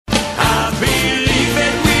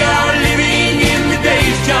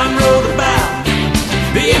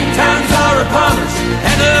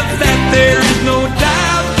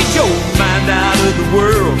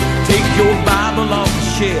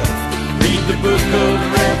book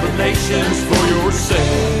of Revelations for yourself.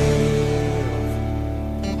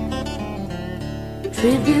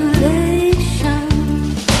 Tribulation.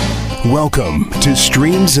 Welcome to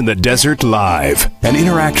Streams in the Desert Live, an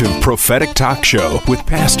interactive prophetic talk show with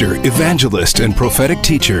pastor, evangelist, and prophetic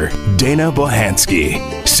teacher Dana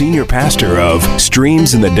Bohansky, senior pastor of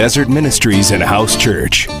Streams in the Desert Ministries and House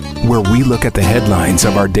Church, where we look at the headlines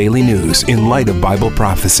of our daily news in light of Bible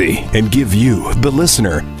prophecy and give you, the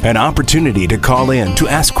listener, an opportunity to call in to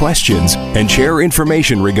ask questions and share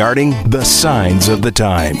information regarding the signs of the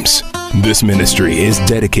times. This ministry is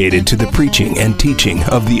dedicated to the preaching and teaching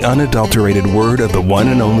of the unadulterated word of the one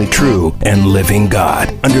and only true and living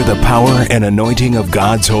God, under the power and anointing of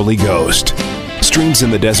God's Holy Ghost. Streams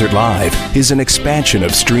in the Desert Live is an expansion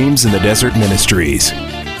of Streams in the Desert Ministries.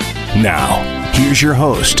 Now, here's your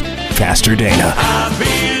host, Pastor Dana. I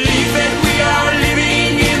believe that we are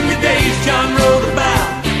living in the days John wrote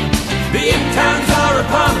about. The end times are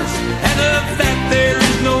upon us, and of that there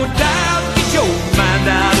is no doubt. Get your mind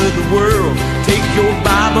out of the world, take your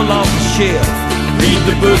Bible off the shelf, read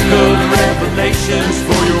the book of Revelations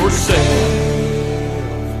for yourself.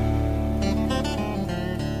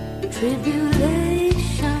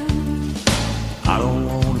 Tribulation. I don't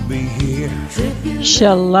want to be here.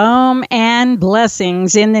 Shalom and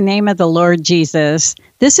blessings in the name of the Lord Jesus.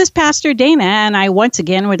 This is Pastor Dana, and I once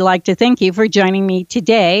again would like to thank you for joining me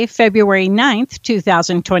today, February 9th,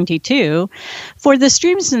 2022, for the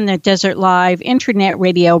Streams in the Desert Live internet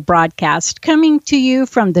radio broadcast, coming to you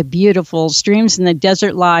from the beautiful Streams in the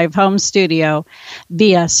Desert Live home studio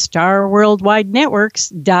via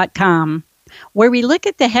StarWorldWideNetworks.com, where we look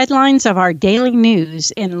at the headlines of our daily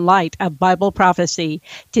news in light of Bible prophecy.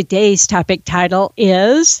 Today's topic title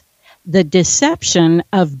is The Deception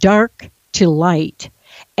of Dark to Light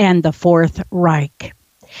and the Fourth Reich.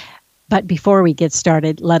 But before we get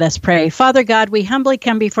started, let us pray. Father God, we humbly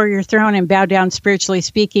come before your throne and bow down, spiritually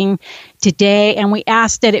speaking, today, and we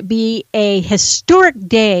ask that it be a historic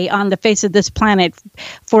day on the face of this planet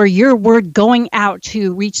for your word going out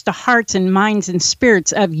to reach the hearts and minds and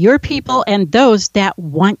spirits of your people and those that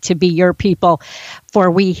want to be your people.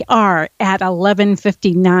 For we are at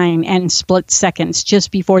 11:59 and split seconds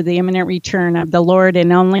just before the imminent return of the Lord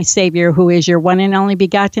and only Savior, who is your one and only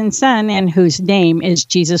begotten Son and whose name is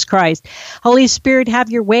Jesus Christ. Holy Spirit, have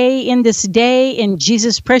your way in this day. In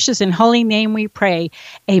Jesus' precious and holy name we pray.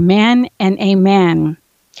 Amen and amen.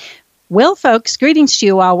 Well, folks, greetings to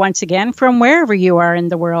you all once again from wherever you are in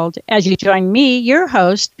the world as you join me, your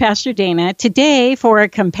host, Pastor Dana, today for a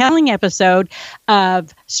compelling episode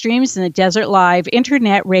of Streams in the Desert Live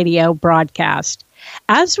internet radio broadcast.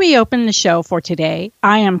 As we open the show for today,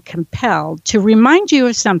 I am compelled to remind you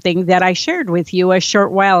of something that I shared with you a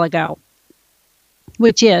short while ago,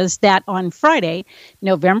 which is that on Friday,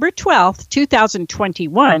 November 12th,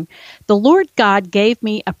 2021, the Lord God gave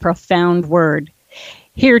me a profound word.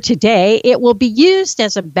 Here today, it will be used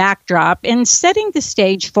as a backdrop in setting the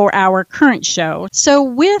stage for our current show. So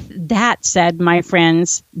with that said, my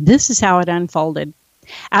friends, this is how it unfolded.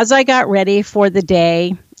 As I got ready for the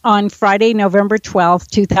day on Friday, November 12th,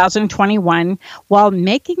 2021, while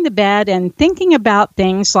making the bed and thinking about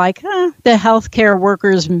things like the healthcare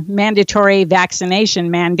workers' mandatory vaccination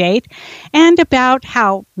mandate, and about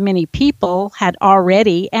how many people had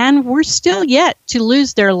already and were still yet to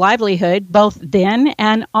lose their livelihood both then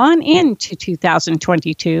and on into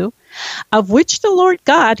 2022, of which the Lord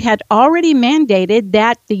God had already mandated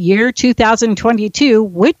that the year 2022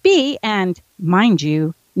 would be, and mind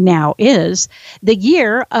you, now is, the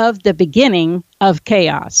year of the beginning of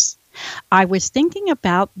chaos. I was thinking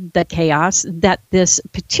about the chaos that this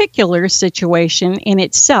particular situation in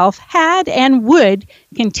itself had and would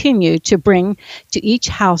continue to bring to each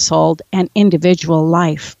household and individual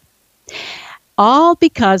life. All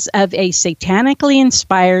because of a satanically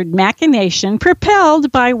inspired machination propelled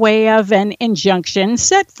by way of an injunction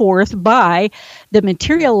set forth by the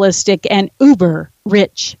materialistic and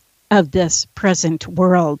uber-rich of this present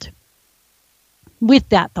world. With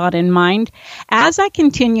that thought in mind, as I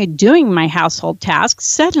continued doing my household tasks,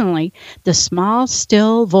 suddenly the small,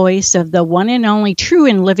 still voice of the one and only true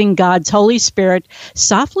and living God's Holy Spirit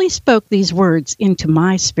softly spoke these words into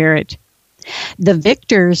my spirit. The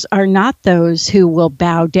victors are not those who will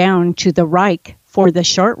bow down to the Reich for the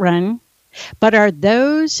short run, but are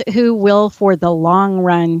those who will for the long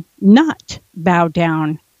run not bow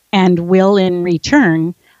down and will in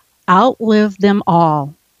return outlive them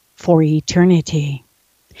all for eternity.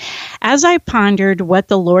 As I pondered what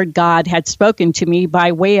the Lord God had spoken to me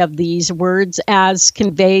by way of these words as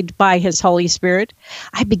conveyed by His Holy Spirit,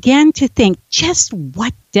 I began to think, just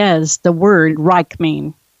what does the word Reich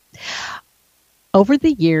mean? Over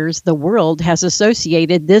the years, the world has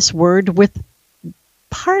associated this word with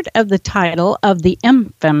part of the title of the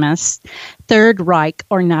infamous Third Reich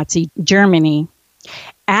or Nazi Germany.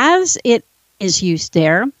 As it is used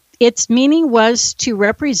there, its meaning was to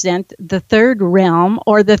represent the Third Realm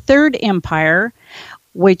or the Third Empire,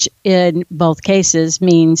 which in both cases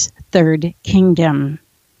means Third Kingdom.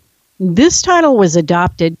 This title was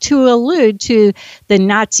adopted to allude to the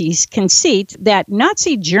Nazis' conceit that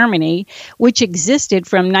Nazi Germany, which existed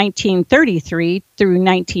from 1933 through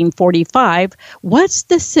 1945, was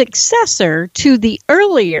the successor to the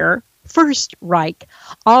earlier First Reich,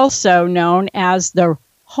 also known as the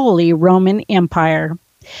Holy Roman Empire,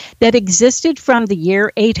 that existed from the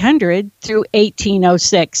year 800 through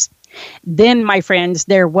 1806. Then, my friends,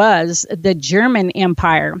 there was the German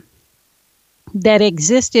Empire, that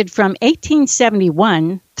existed from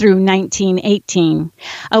 1871 through 1918,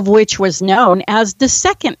 of which was known as the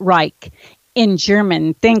Second Reich in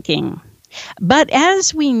German thinking. But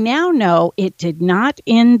as we now know, it did not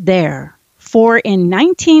end there. For in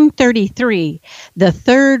 1933, the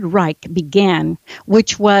Third Reich began,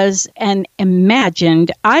 which was an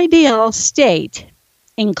imagined ideal state,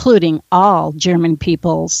 including all German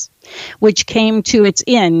peoples, which came to its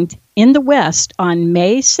end in the West on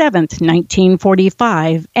May 7th,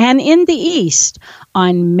 1945, and in the East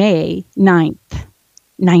on May 9th,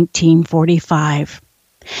 1945.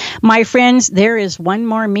 My friends, there is one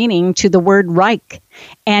more meaning to the word Reich,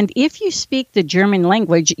 and if you speak the German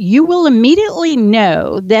language, you will immediately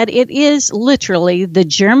know that it is literally the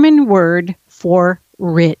German word for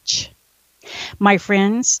rich. My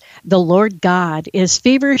friends, the Lord God is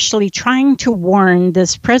feverishly trying to warn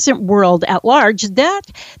this present world at large that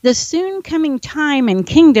the soon coming time and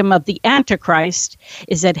kingdom of the Antichrist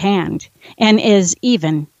is at hand and is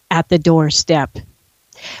even at the doorstep.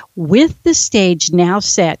 With the stage now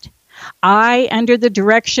set, I, under the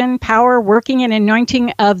direction, power, working, and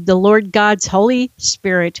anointing of the Lord God's Holy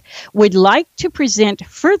Spirit, would like to present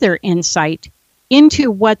further insight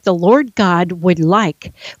into what the Lord God would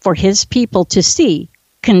like for his people to see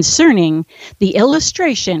concerning the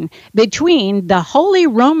illustration between the Holy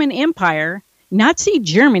Roman Empire, Nazi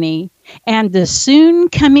Germany, and the soon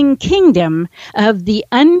coming kingdom of the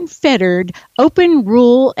unfettered open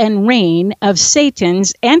rule and reign of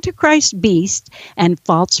Satan's Antichrist beast and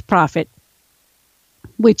false prophet,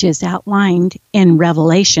 which is outlined in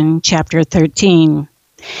Revelation chapter 13.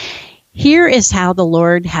 Here is how the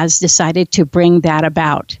Lord has decided to bring that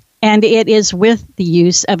about. And it is with the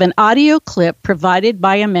use of an audio clip provided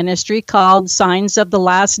by a ministry called Signs of the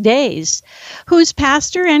Last Days, whose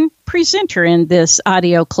pastor and presenter in this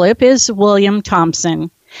audio clip is William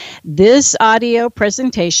Thompson. This audio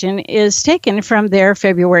presentation is taken from their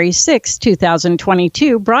February 6,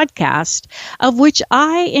 2022 broadcast, of which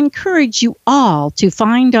I encourage you all to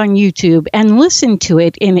find on YouTube and listen to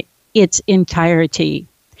it in its entirety.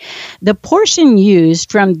 The portion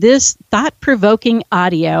used from this thought-provoking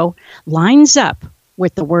audio lines up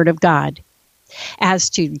with the Word of God as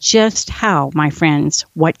to just how, my friends,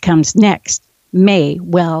 what comes next may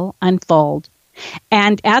well unfold.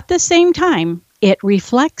 And at the same time, it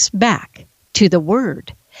reflects back to the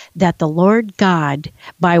Word that the Lord God,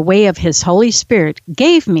 by way of His Holy Spirit,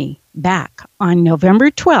 gave me back on November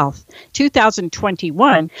 12th,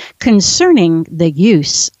 2021, concerning the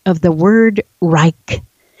use of the word Reich,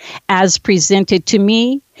 as presented to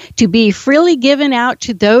me, to be freely given out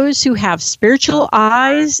to those who have spiritual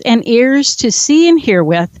eyes and ears to see and hear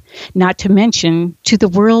with, not to mention to the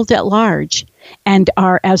world at large, and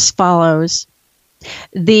are as follows.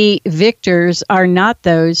 The victors are not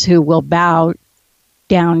those who will bow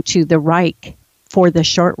down to the Reich for the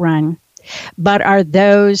short run, but are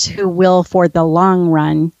those who will for the long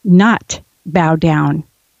run not bow down,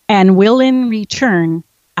 and will in return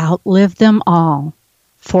outlive them all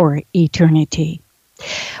for eternity.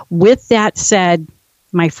 With that said,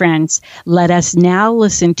 my friends, let us now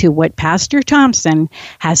listen to what Pastor Thompson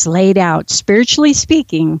has laid out, spiritually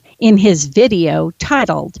speaking, in his video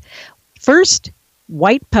titled, First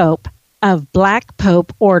White Pope of Black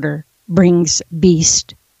Pope Order Brings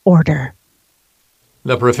Beast Order.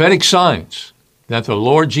 The prophetic signs that the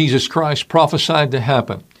Lord Jesus Christ prophesied to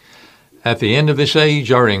happen at the end of this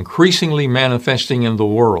age are increasingly manifesting in the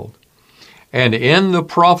world. And in the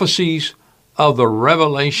prophecies of the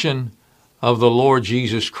revelation of the Lord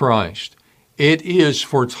Jesus Christ, it is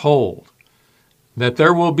foretold that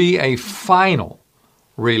there will be a final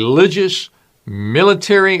religious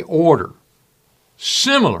military order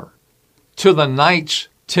similar to the Knights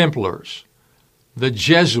Templars, the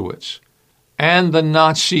Jesuits, and the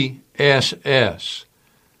Nazi SS.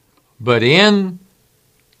 But in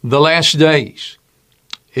the last days,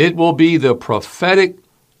 It will be the prophetic,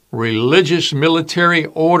 religious, military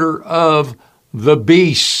order of the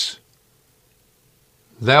beasts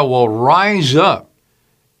that will rise up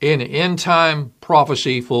in end-time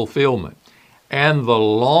prophecy fulfillment. And the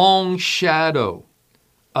long shadow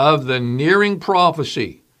of the nearing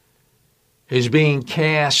prophecy is being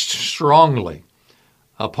cast strongly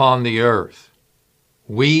upon the earth.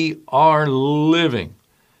 We are living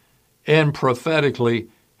in prophetically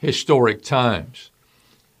historic times.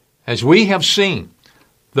 As we have seen,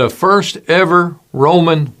 the first ever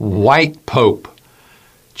Roman white pope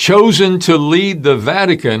chosen to lead the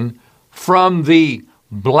Vatican from the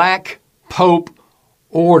black pope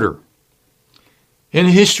order. In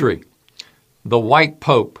history, the white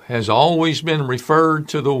pope has always referred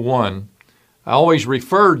to the one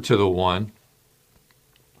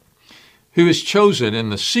who is chosen in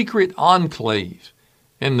the secret enclave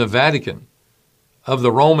in the Vatican of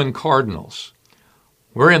the Roman cardinals.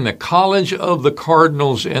 We're in the College of the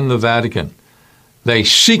Cardinals in the Vatican. They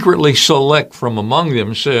secretly select from among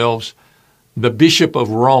themselves the Bishop of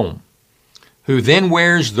Rome, who then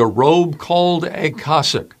wears the robe called a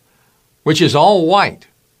cassock, which is all white.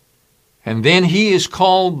 And then he is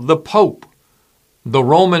called the Pope, the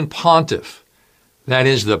Roman Pontiff, that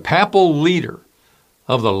is the papal leader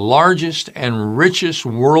of the largest and richest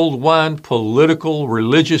worldwide political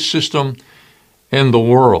religious system in the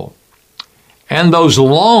world. And those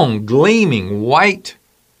long, gleaming, white,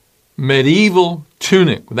 medieval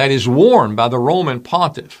tunic that is worn by the Roman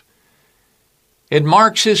pontiff, it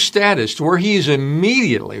marks his status to where he is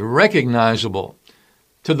immediately recognizable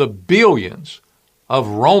to the billions of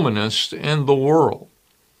Romanists in the world.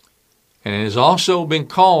 And it has also been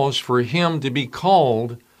cause for him to be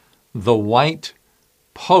called the White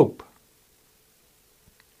Pope.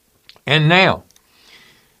 And now,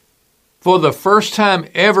 for the first time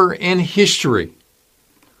ever in history,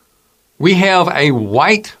 we have a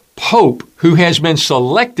white pope who has been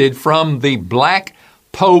selected from the black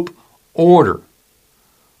pope order,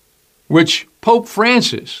 which Pope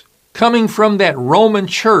Francis, coming from that Roman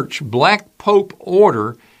Church black pope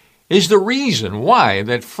order, is the reason why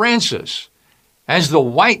that Francis, as the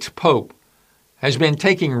white pope, has been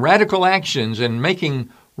taking radical actions and making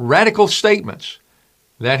radical statements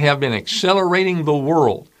that have been accelerating the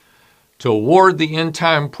world toward the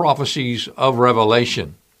end-time prophecies of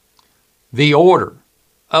Revelation. The order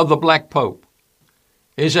of the Black Pope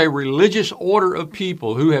is a religious order of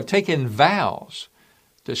people who have taken vows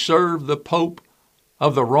to serve the Pope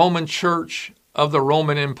of the Roman Church of the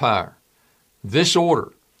Roman Empire. This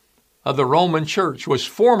order of the Roman Church was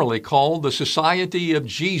formerly called the Society of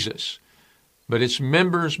Jesus, but its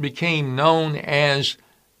members became known as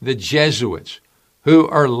the Jesuits, who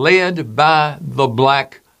are led by the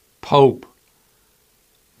Black Pope.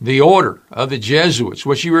 The order of the Jesuits,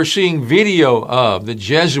 which you are seeing video of, the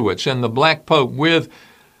Jesuits and the Black Pope with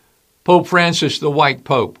Pope Francis, the White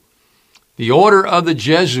Pope. The order of the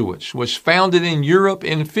Jesuits was founded in Europe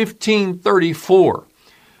in 1534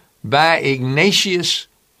 by Ignatius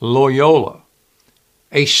Loyola,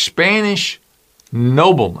 a Spanish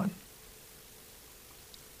nobleman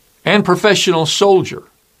and professional soldier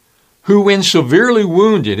who, when severely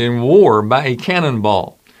wounded in war by a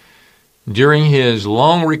cannonball, during his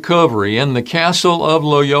long recovery in the castle of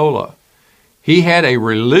Loyola, he had a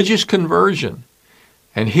religious conversion,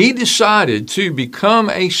 and he decided to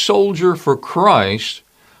become a soldier for Christ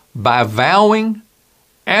by vowing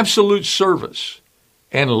absolute service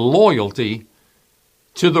and loyalty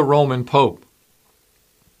to the Roman Pope.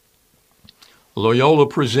 Loyola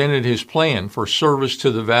presented his plan for service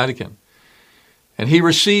to the Vatican, and he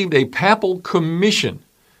received a papal commission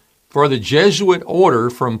for the Jesuit order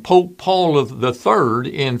from Pope Paul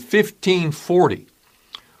III in 1540,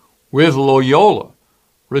 with Loyola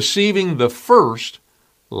receiving the first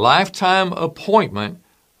lifetime appointment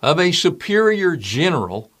of a superior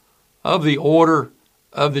general of the order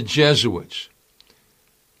of the Jesuits.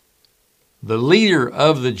 The leader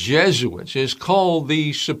of the Jesuits is called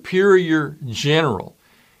the superior general.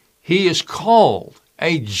 He is called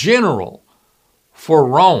a general for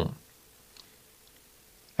Rome.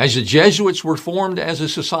 As the Jesuits were formed as a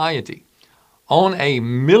society on a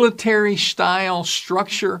military-style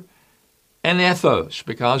structure and ethos,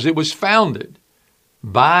 because it was founded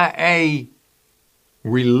by a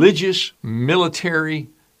religious military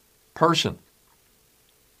person.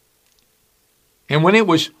 And when it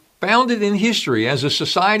was founded in history as a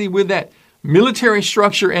society with that military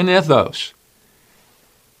structure and ethos,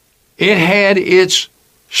 it had its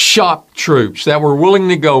shock troops that were willing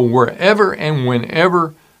to go wherever and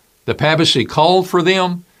whenever the papacy called for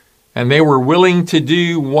them, and they were willing to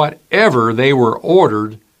do whatever they were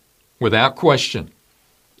ordered without question.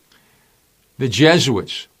 The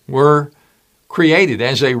Jesuits were created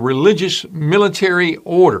as a religious military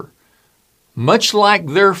order, much like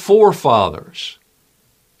their forefathers.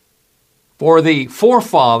 For the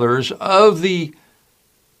forefathers of the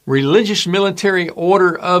religious military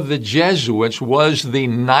order of the Jesuits was the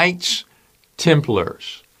Knights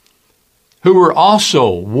Templars, who were also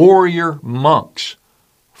warrior monks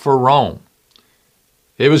for Rome.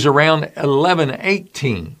 It was around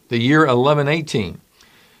 1118, the year 1118,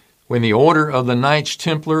 when the Order of the Knights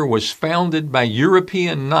Templar was founded by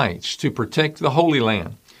European knights to protect the Holy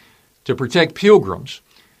Land, to protect pilgrims,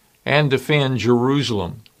 and defend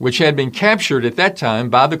Jerusalem, which had been captured at that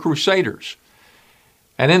time by the Crusaders.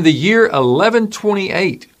 And in the year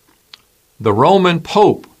 1128, the Roman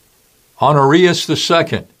Pope, Honorius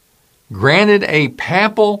II, granted a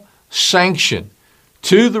papal sanction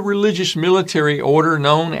to the religious military order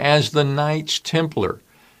known as the Knights Templar,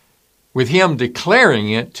 with him declaring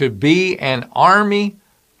it to be an army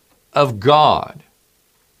of God,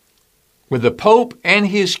 with the Pope and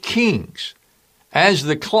his kings as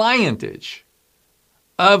the clientage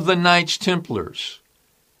of the Knights Templars.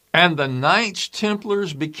 And the Knights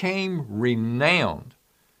Templars became renowned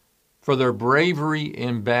for their bravery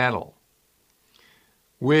in battle,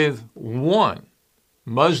 with one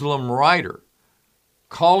Muslim writer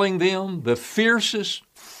calling them the fiercest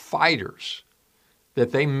fighters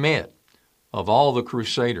that they met of all the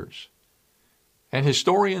Crusaders. And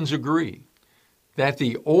historians agree that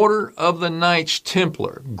the Order of the Knights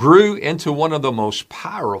Templar grew into one of the most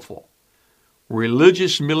powerful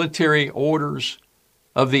religious military orders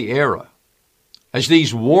of the era, as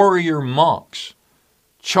these warrior monks,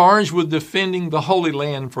 charged with defending the Holy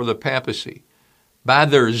Land for the papacy, by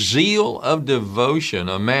their zeal of devotion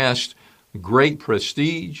amassed great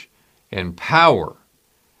prestige and power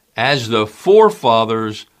as the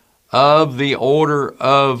forefathers of the Order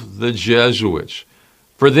of the Jesuits.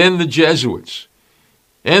 For then the Jesuits,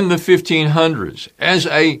 in the 1500s, as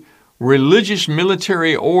a religious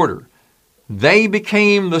military order, they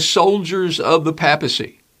became the soldiers of the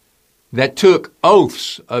papacy that took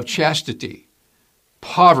oaths of chastity,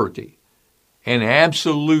 poverty, and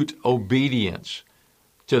absolute obedience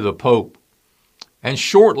to the Pope. And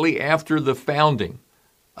shortly after the founding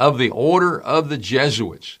of the Order of the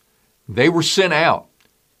Jesuits, they were sent out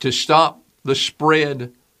to stop the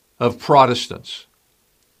spread of Protestants.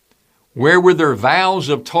 Where were their vows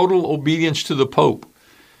of total obedience to the Pope,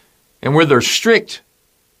 and with their strict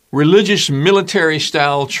religious military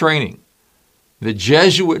style training, the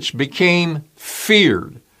Jesuits became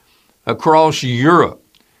feared across Europe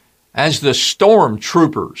as the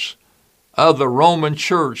stormtroopers of the Roman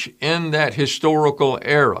Church in that historical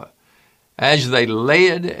era, as they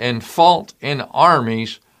led and fought in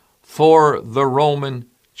armies for the Roman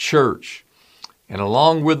Church. And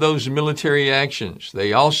along with those military actions,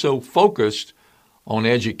 they also focused on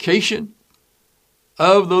education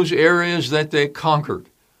of those areas that they conquered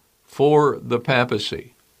for the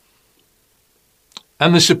papacy.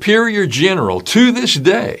 And the superior general to this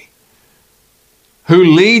day, who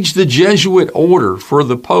leads the Jesuit order for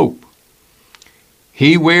the Pope,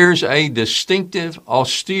 he wears a distinctive,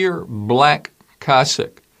 austere black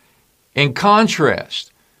cassock, in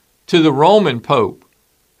contrast to the Roman Pope,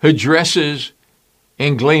 who dresses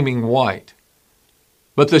in gleaming white.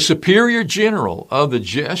 But the superior general of the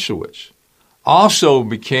Jesuits also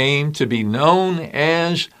became to be known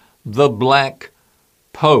as the Black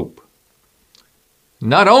Pope,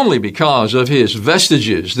 not only because of his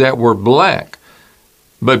vestiges that were black,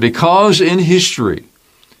 but because in history,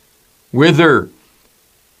 with their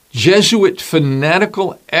Jesuit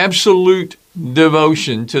fanatical absolute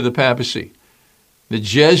devotion to the papacy, the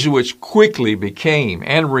Jesuits quickly became,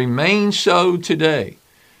 and remain so today,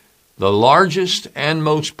 the largest and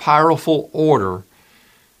most powerful order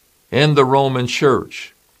in the Roman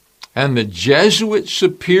Church. And the Jesuit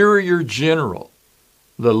superior general,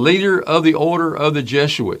 the leader of the Order of the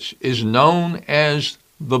Jesuits, is known as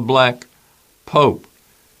the Black Pope.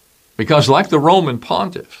 Because like the Roman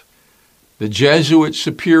pontiff, the Jesuit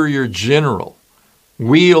superior general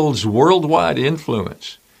wields worldwide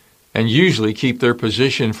influence and usually keep their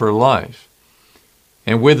position for life.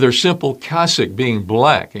 And with their simple cassock being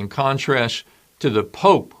black, in contrast to the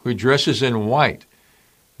Pope who dresses in white,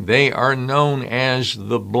 they are known as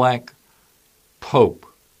the Black Pope.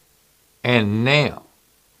 And now,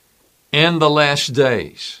 in the last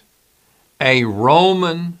days, a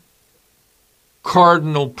Roman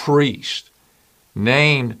cardinal priest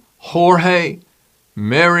named Jorge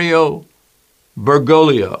Mario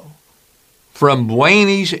Bergoglio from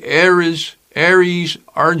Buenos Aires,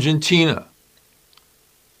 Argentina,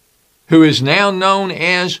 who is now known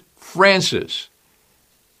as Francis,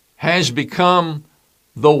 has become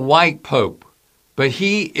the white pope. But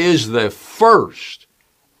he is the first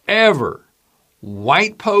ever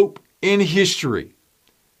white pope in history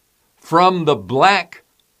from the black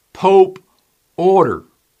pope order,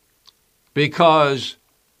 because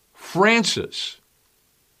Francis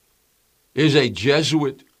is a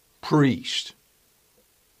Jesuit priest.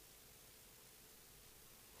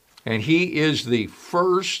 And he is the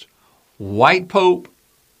first white pope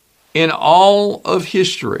in all of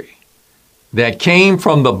history that came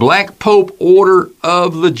from the black pope order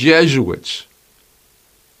of the Jesuits.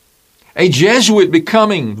 A Jesuit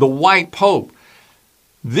becoming the white pope.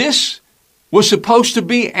 This was supposed to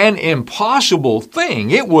be an impossible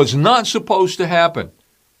thing. It was not supposed to happen.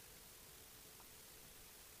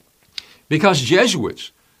 Because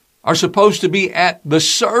Jesuits are supposed to be at the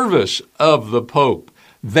service of the Pope.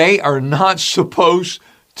 They are not supposed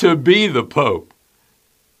to be the Pope.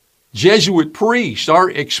 Jesuit priests are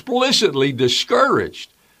explicitly discouraged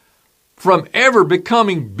from ever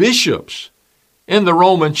becoming bishops in the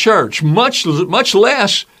Roman Church, much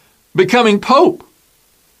less becoming Pope.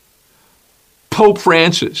 Pope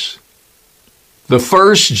Francis, the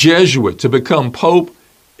first Jesuit to become Pope,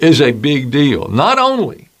 is a big deal. Not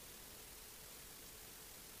only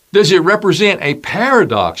does it represent a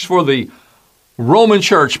paradox for the Roman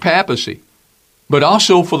Church papacy, but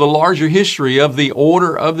also for the larger history of the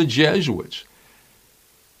order of the Jesuits.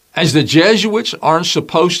 As the Jesuits aren't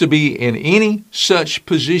supposed to be in any such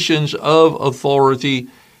positions of authority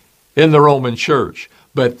in the Roman Church,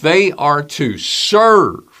 but they are to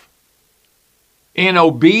serve in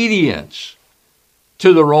obedience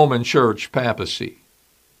to the Roman Church papacy.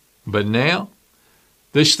 But now,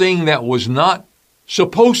 this thing that was not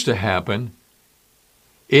supposed to happen,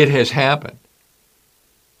 it has happened.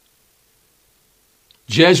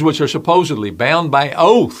 Jesuits are supposedly bound by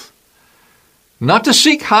oath not to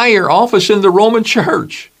seek higher office in the Roman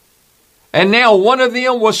Church. And now one of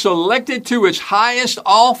them was selected to its highest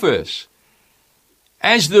office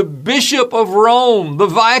as the Bishop of Rome, the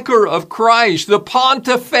Vicar of Christ, the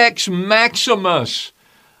Pontifex Maximus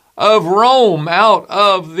of Rome out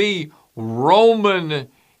of the Roman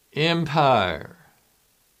Empire.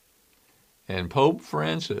 And Pope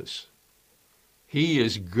Francis, he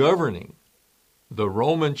is governing the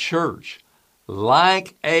Roman Church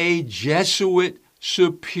like a Jesuit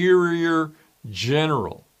superior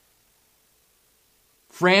general.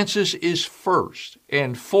 Francis is first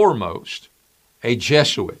and foremost a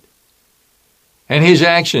Jesuit, and his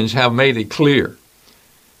actions have made it clear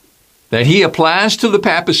that he applies to the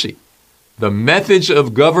papacy the methods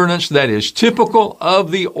of governance that is typical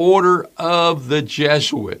of the order of the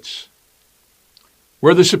Jesuits,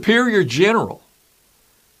 where the superior general,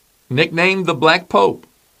 nicknamed the Black Pope,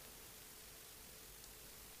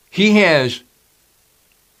 he has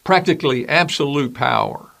practically absolute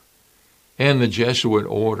power in the Jesuit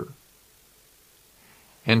order.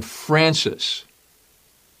 And Francis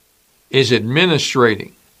is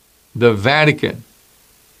administrating the Vatican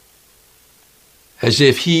as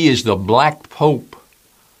if he is the Black Pope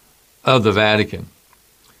of the Vatican.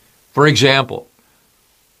 For example,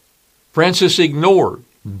 Francis ignored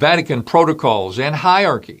Vatican protocols and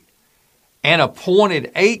hierarchy and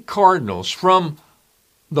appointed 8 cardinals from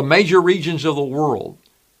the major regions of the world.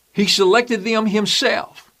 He selected them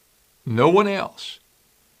himself, no one else.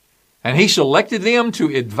 And he selected them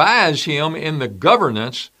to advise him in the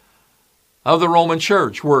governance of the Roman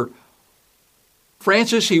Church, where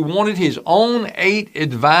Francis, he wanted his own 8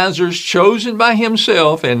 advisors chosen by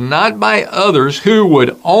himself and not by others who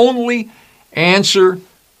would only answer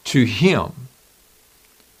to him.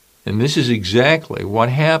 And this is exactly what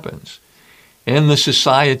happens in the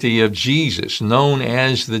Society of Jesus, known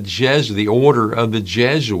as the Order of the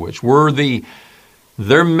Jesuits, where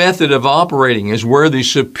their method of operating is where the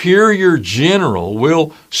superior general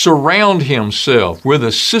will surround himself with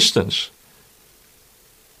assistants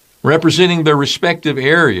representing their respective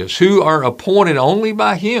areas who are appointed only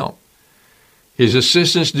by him. His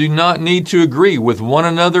assistants do not need to agree with one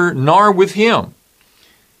another nor with him,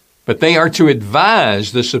 but they are to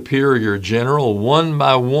advise the superior general one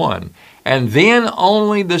by one, and then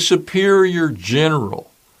only the superior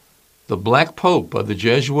general, the Black Pope of the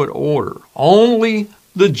Jesuit order, only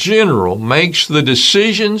the general makes the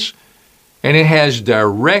decisions, and it has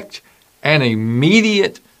direct and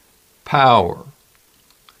immediate power.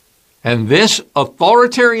 And this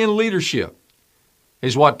authoritarian leadership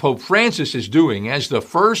is what Pope Francis is doing as the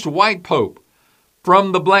first white pope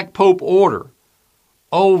from the Black Pope order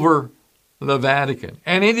over the Vatican.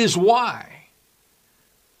 And it is why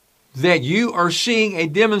that you are seeing a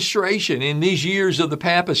demonstration in these years of the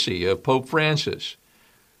papacy of Pope Francis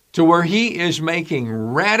to where he is making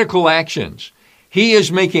radical actions. He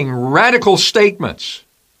is making radical statements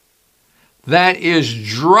that is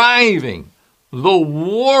driving the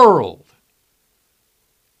world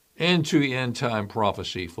into end-time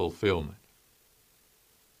prophecy fulfillment.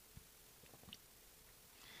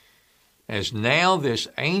 As now this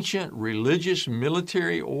ancient religious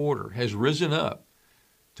military order has risen up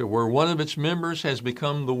to where one of its members has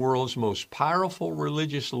become the world's most powerful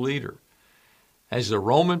religious leader, as the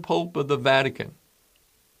Roman Pope of the Vatican,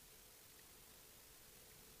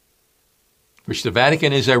 which the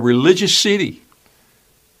Vatican is a religious city,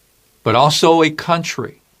 but also a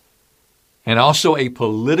country, and also a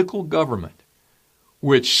political government,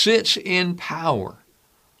 which sits in power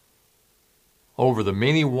over the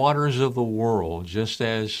many waters of the world, just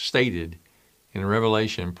as stated in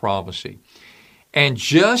Revelation prophecy. And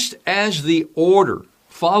just as the order,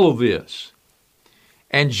 follow this,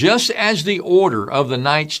 and just as the order of the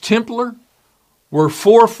Knights Templar were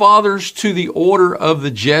forefathers to the order of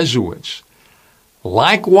the Jesuits,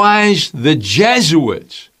 likewise the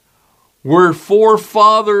Jesuits were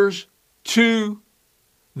forefathers to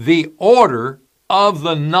the order of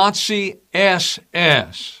the Nazi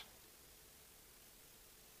SS.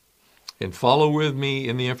 And follow with me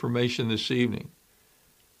in the information this evening.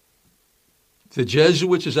 The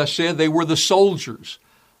Jesuits, as I said, they were the soldiers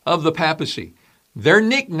of the papacy. Their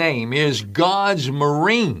nickname is God's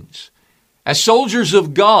Marines, as soldiers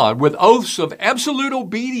of God with oaths of absolute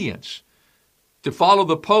obedience to follow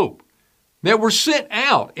the Pope, that were sent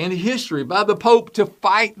out in history by the Pope to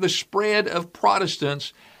fight the spread of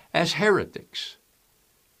Protestants as heretics,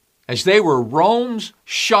 as they were Rome's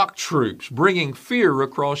shock troops bringing fear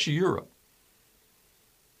across Europe.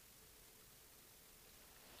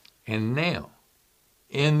 And now,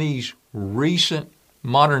 in these recent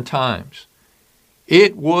modern times,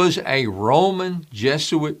 it was a Roman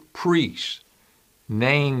Jesuit priest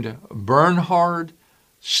named Bernhard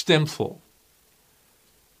Stempfel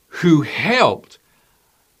who helped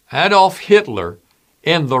Adolf Hitler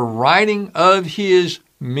in the writing of his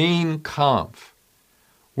Mein Kampf,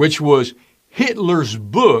 which was Hitler's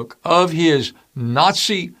book of his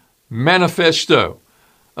Nazi manifesto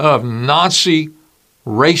of Nazi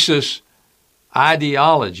racist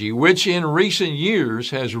ideology, which in recent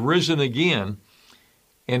years has risen again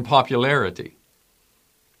in popularity.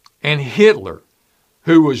 And Hitler,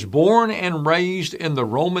 who was born and raised in the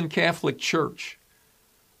Roman Catholic Church,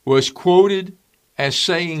 was quoted as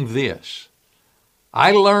saying this: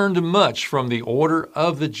 "I learned much from the order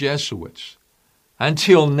of the Jesuits.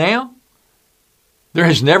 Until now, there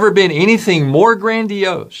has never been anything more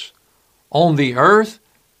grandiose on the earth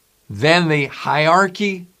than the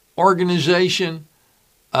hierarchy organization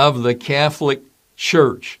of the Catholic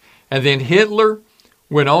Church." And then Hitler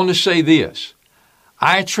went on to say this: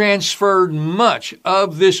 "I transferred much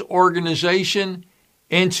of this organization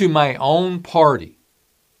into my own party.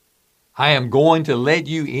 I am going to let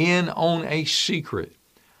you in on a secret.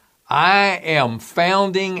 I am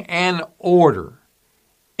founding an order.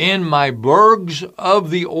 In my burghs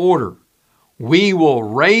of the order, we will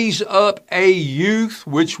raise up a youth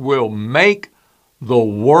which will make the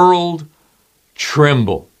world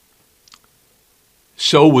tremble."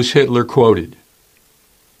 So was Hitler quoted.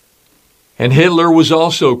 And Hitler was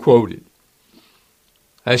also quoted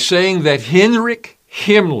as saying that Heinrich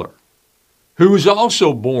Himmler, who was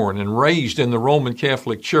also born and raised in the Roman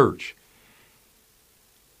Catholic Church,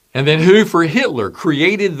 and then who for Hitler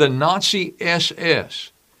created the Nazi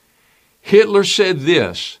SS, Hitler said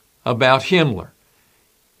this about Himmler.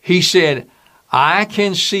 He said, "I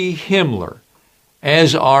can see Himmler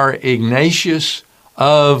as our Ignatius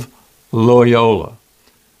of Loyola,"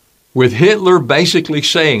 with Hitler basically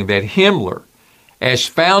saying that Himmler, as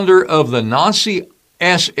founder of the Nazi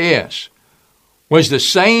SS, was the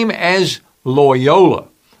same as Loyola,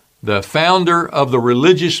 the founder of the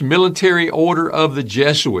religious military order of the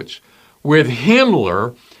Jesuits, with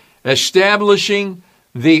Himmler establishing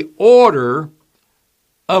the order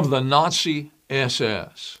of the Nazi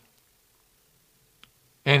SS.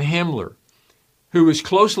 And Himmler, who was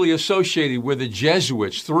closely associated with the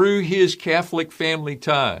Jesuits through his Catholic family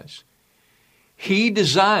ties, he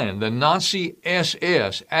designed the Nazi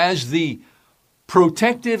SS as the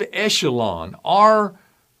protective echelon, or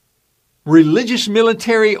religious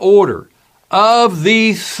military order of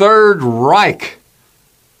the Third Reich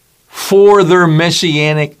for their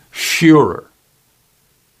messianic Führer.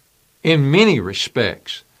 In many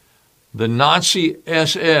respects, the Nazi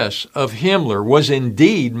SS of Himmler was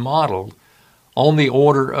indeed modeled on the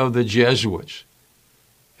order of the Jesuits.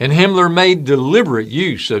 And Himmler made deliberate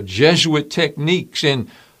use of Jesuit techniques in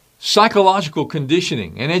psychological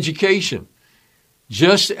conditioning and education,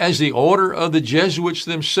 just as the order of the Jesuits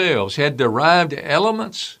themselves had derived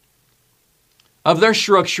elements of their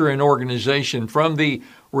structure and organization from the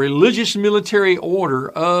religious military order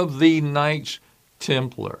of the Knights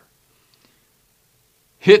Templar.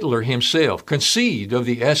 Hitler himself conceived of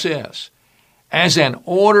the SS as an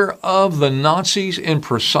order of the Nazis in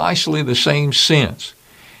precisely the same sense,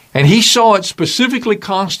 and he saw it specifically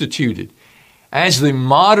constituted as the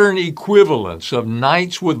modern equivalents of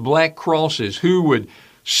knights with black crosses who would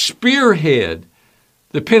spearhead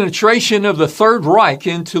the penetration of the Third Reich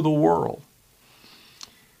into the world.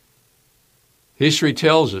 History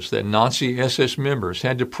tells us that Nazi SS members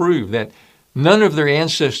had to prove that none of their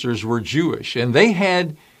ancestors were Jewish, and they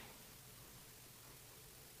had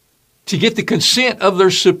to get the consent of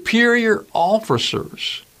their superior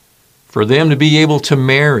officers for them to be able to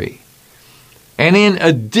marry. And in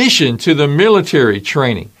addition to the military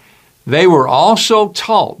training, they were also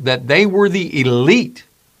taught that they were the elite,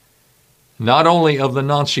 not only of the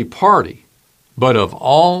Nazi Party, but of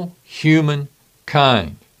all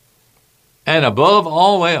humankind. And above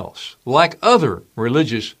all else, like other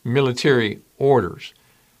religious military orders,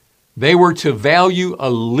 they were to value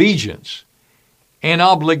allegiance and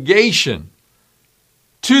obligation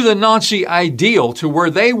to the Nazi ideal, to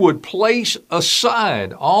where they would place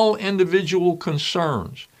aside all individual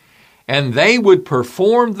concerns and they would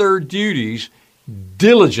perform their duties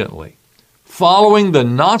diligently, following the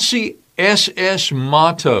Nazi SS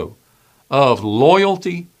motto of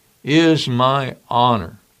loyalty is my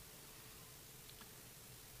honor.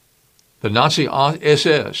 The Nazi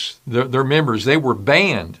SS, their members, they were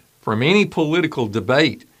banned from any political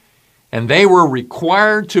debate, and they were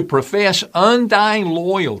required to profess undying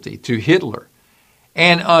loyalty to Hitler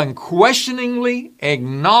and unquestioningly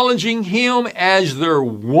acknowledging him as their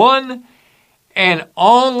one and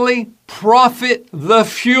only prophet, the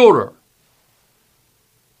Führer.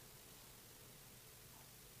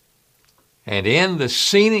 And in the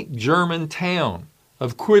scenic German town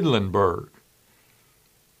of Quedlinburg,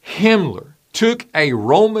 Himmler took a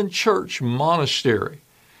Roman church monastery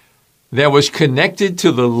that was connected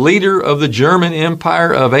to the leader of the German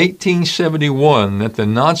Empire of 1871 that the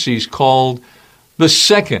Nazis called the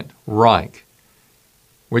Second Reich,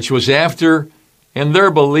 which was after, in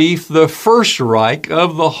their belief, the First Reich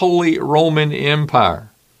of the Holy Roman Empire.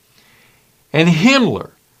 And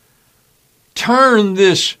Himmler turned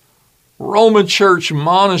this Roman church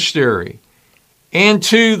monastery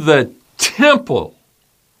into the temple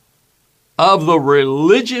of the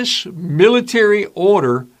religious military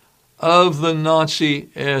order of the Nazi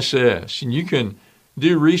SS. And you can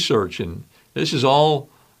do research, and this is all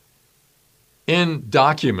in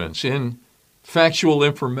documents, in factual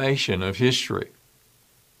information of history.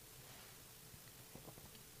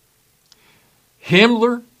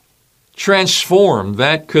 Himmler transformed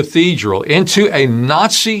that cathedral into a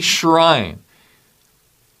Nazi shrine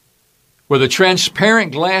with a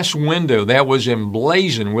transparent glass window that was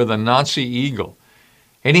emblazoned with a Nazi eagle.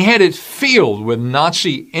 And he had it filled with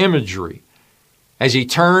Nazi imagery as he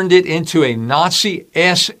turned it into a Nazi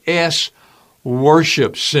SS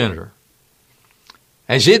worship center.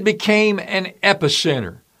 As it became an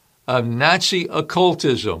epicenter of Nazi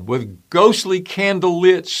occultism with ghostly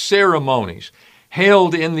candlelit ceremonies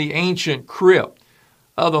held in the ancient crypt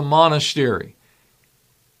of the monastery,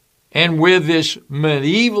 and with this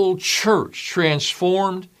medieval church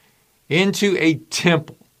transformed into a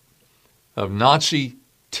temple of Nazi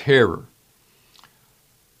terror.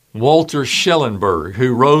 Walter Schellenberg,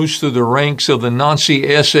 who rose through the ranks of the Nazi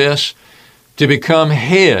SS to become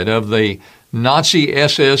head of the Nazi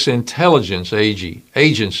SS intelligence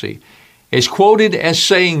agency, is quoted as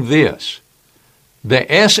saying this: the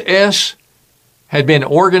SS had been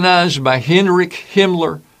organized by Heinrich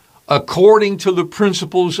Himmler according to the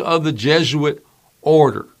principles of the Jesuit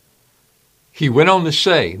order. He went on to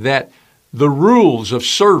say that the rules of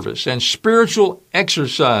service and spiritual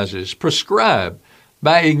exercises prescribed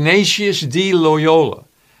by Ignatius de Loyola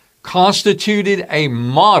constituted a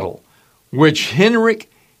model which Heinrich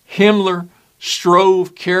Himmler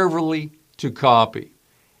strove carefully to copy.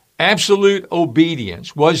 Absolute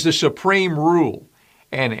obedience was the supreme rule,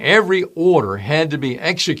 and every order had to be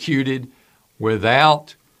executed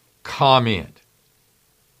without comment.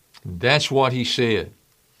 That's what he said.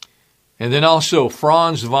 And then also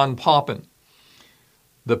Franz von Papen,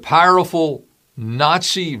 the powerful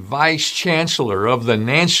Nazi vice chancellor of the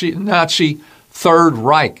Nazi Third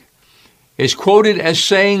Reich, is quoted as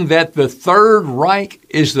saying that the Third Reich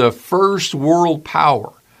is the first world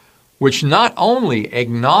power which not only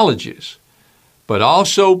acknowledges, but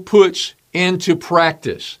also puts into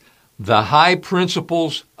practice the high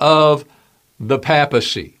principles of the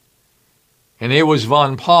papacy. And it was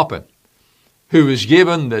von Papen who was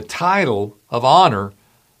given the title of honor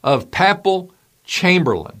of Papal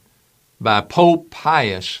Chamberlain by Pope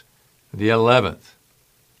Pius XI.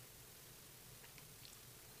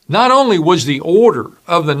 Not only was the order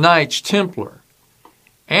of the Knights Templar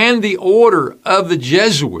and the order of the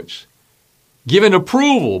Jesuits given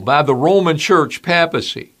approval by the Roman Church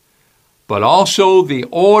papacy, but also the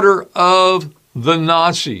order of the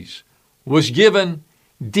Nazis was given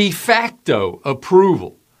de facto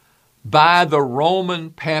approval by the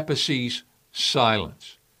Roman papacy's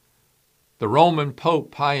silence. The Roman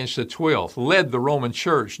Pope Pius XII led the Roman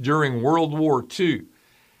Church during World War II,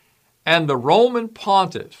 and the Roman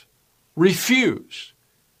pontiff refused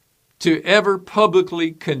to ever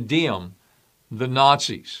publicly condemn the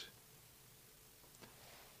Nazis.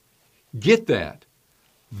 Get that.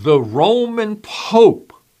 The Roman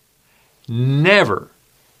Pope never,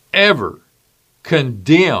 ever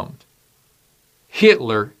condemned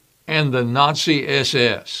Hitler and the Nazi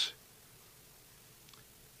SS.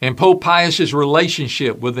 And Pope Pius's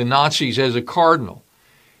relationship with the Nazis as a cardinal,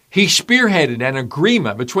 he spearheaded an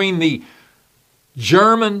agreement between the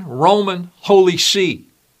German Roman Holy See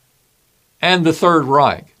and the Third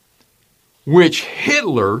Reich, which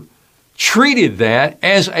Hitler treated that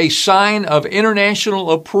as a sign of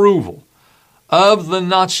international approval of the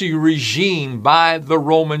Nazi regime by the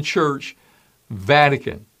Roman Church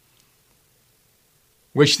Vatican,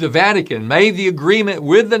 which the Vatican made the agreement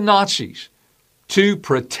with the Nazis to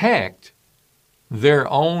protect their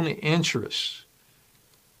own interests.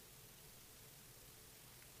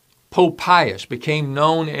 Pope Pius became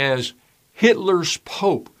known as Hitler's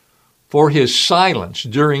Pope for his silence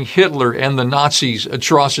during Hitler and the Nazis'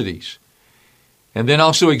 atrocities. And then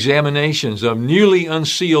also examinations of newly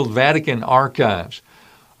unsealed Vatican archives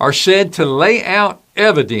are said to lay out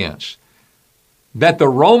evidence that the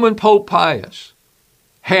Roman Pope Pius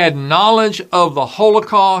had knowledge of the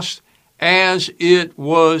Holocaust as it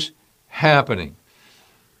was happening.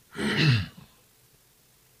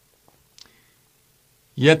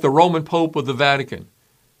 Yet the Roman Pope of the Vatican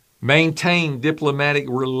maintained diplomatic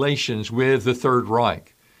relations with the Third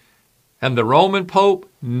Reich. And the Roman Pope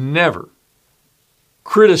never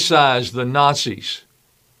criticized the Nazis,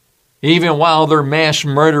 even while their mass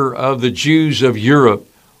murder of the Jews of Europe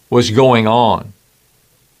was going on.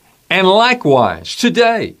 And likewise,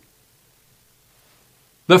 today,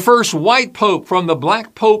 the first white pope from the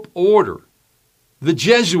Black Pope order, the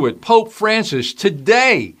Jesuit Pope Francis,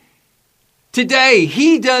 today,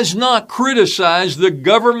 he does not criticize the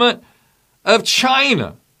government of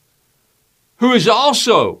China, who is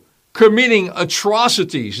also committing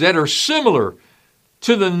atrocities that are similar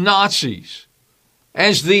to the Nazis,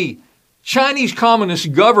 as the Chinese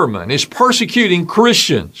Communist government is persecuting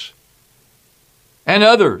Christians and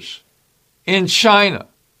others in China,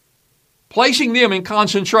 placing them in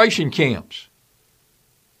concentration camps,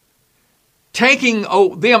 taking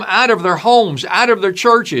them out of their homes, out of their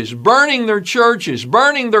churches, burning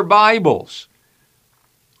their Bibles,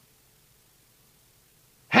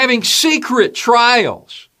 having secret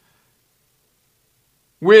trials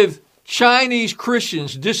with Chinese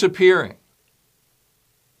Christians disappearing.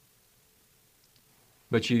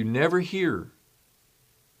 But you never hear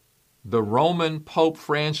the Roman Pope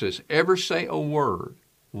Francis ever say a word.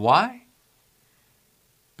 Why?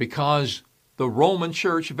 Because the Roman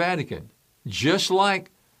Church Vatican, just like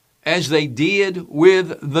as they did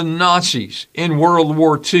with the Nazis in World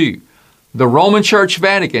War II, the Roman Church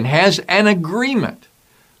Vatican has an agreement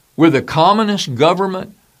with the Communist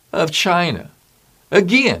government of China,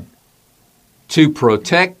 again, to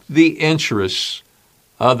protect the interests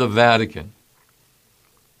of the Vatican.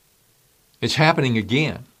 It's happening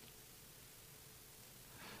again.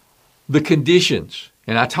 The conditions,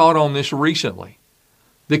 and I taught on this recently,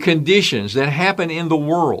 the conditions that happen in the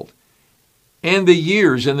world in the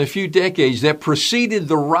years and the few decades that preceded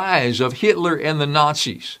the rise of Hitler and the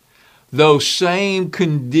Nazis, those same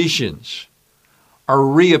conditions are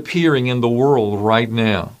reappearing in the world right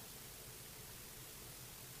now.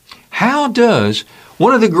 How does,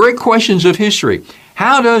 one of the great questions of history,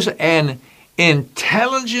 how does an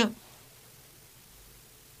intelligent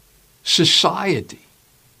society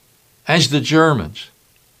as the Germans,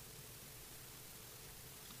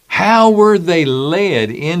 how were they led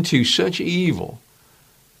into such evil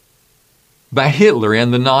by Hitler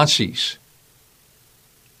and the Nazis?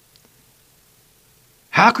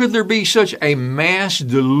 How could there be such a mass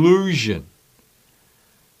delusion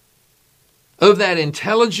of that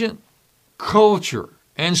intelligent culture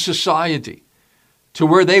and society to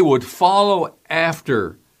where they would follow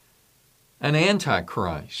after an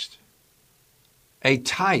Antichrist, a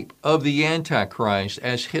type of the Antichrist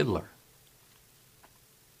as Hitler.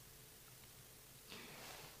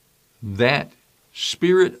 That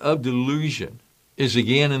spirit of delusion is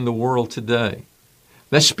again in the world today.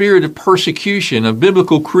 That spirit of persecution of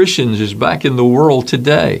biblical Christians is back in the world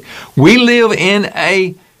today. We live in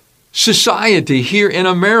a society here in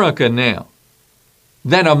America now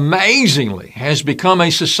that amazingly has become a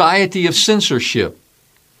society of censorship,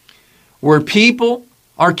 where people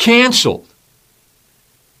are canceled.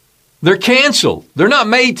 They're canceled. They're not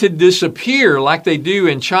made to disappear like they do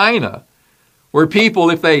in China, where people,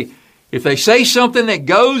 if they say something that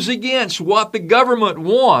goes against what the government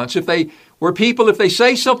wants, if they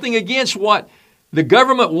say something against what the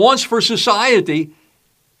government wants for society,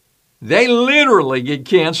 they literally get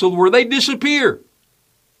canceled, where they disappear.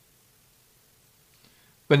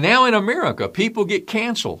 But now in America, people get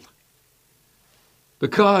canceled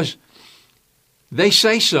because they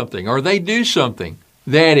say something or they do something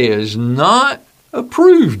that is not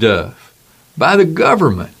approved of by the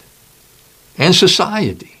government and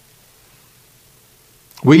society.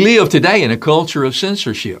 We live today in a culture of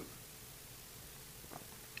censorship.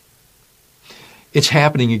 It's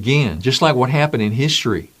happening again, just like what happened in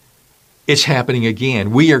history. It's happening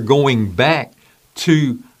again. We are going back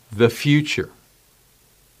to the future.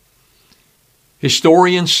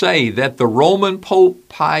 Historians say that the Roman Pope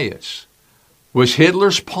Pius was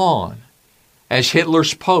Hitler's pawn as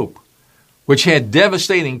Hitler's Pope, which had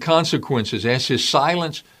devastating consequences as his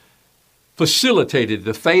silence facilitated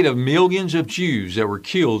the fate of millions of Jews that were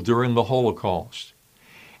killed during the Holocaust.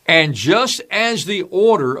 And just as the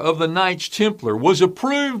order of the Knights Templar was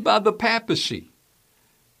approved by the papacy,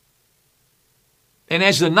 and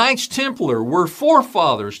as the Knights Templar were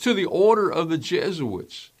forefathers to the order of the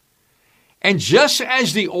Jesuits, and just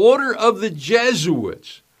as the order of the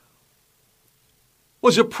Jesuits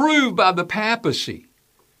was approved by the papacy,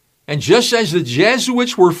 and just as the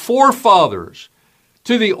Jesuits were forefathers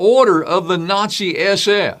to the order of the Nazi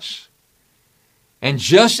SS, and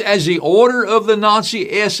just as the order of the Nazi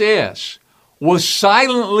SS was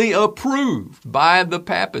silently approved by the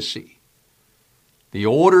papacy, the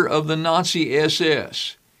order of the Nazi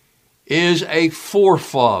SS is a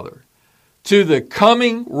forefather to the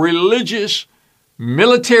coming religious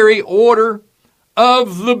military order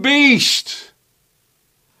of the beast.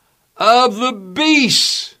 Of the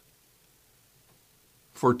beast.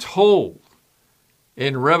 Foretold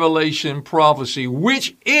in Revelation prophecy,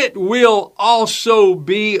 which it will also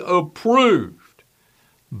be approved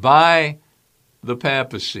by the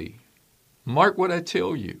papacy. Mark what I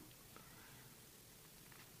tell you.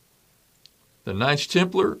 The Knights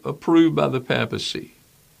Templar approved by the papacy.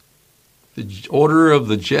 The order of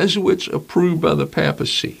the Jesuits approved by the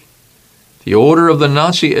papacy. The order of the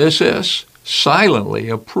Nazi SS silently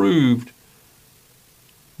approved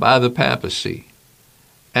by the papacy.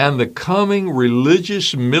 And the coming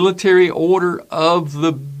religious military order of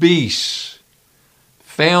the beast,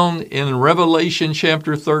 found in Revelation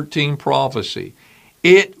chapter 13 prophecy,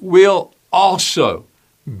 it will also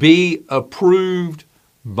be approved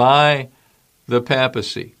by the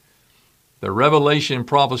papacy. The Revelation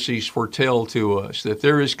prophecies foretell to us that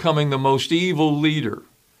there is coming the most evil leader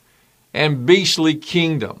and beastly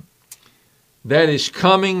kingdom that is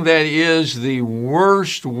coming, that is the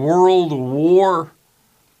worst world war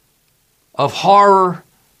of horror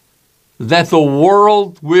that the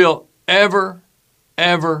world will ever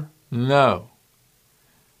know.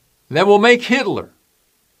 That will make Hitler,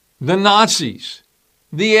 the Nazis,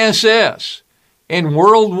 the SS, and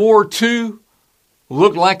World War II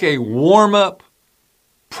look like a warm-up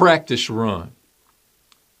practice run.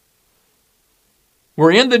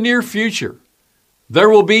 Where in the near future, there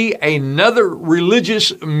will be another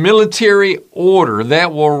religious military order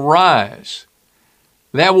that will rise,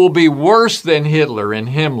 that will be worse than Hitler and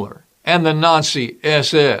Himmler and the Nazi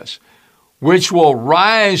SS, which will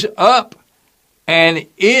rise up, and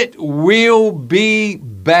it will be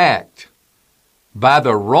backed by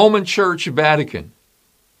the Roman Church Vatican,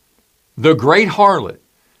 the great harlot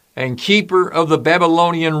and keeper of the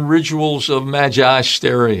Babylonian rituals of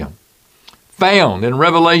magisterium, found in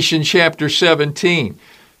Revelation chapter 17,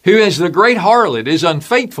 who as the great harlot is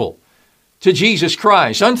unfaithful to Jesus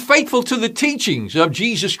Christ, unfaithful to the teachings of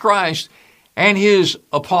Jesus Christ and his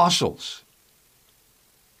apostles,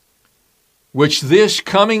 which this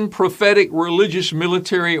coming prophetic religious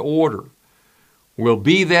military order will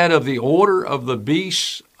be that of the order of the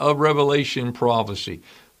beasts of Revelation prophecy.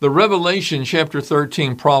 The Revelation chapter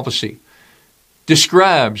 13 prophecy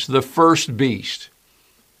describes the first beast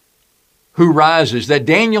who rises, that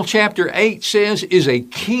Daniel chapter 8 says is a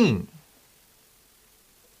king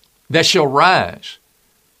that shall rise,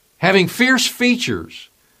 having fierce features,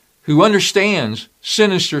 who understands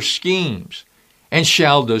sinister schemes, and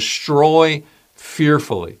shall destroy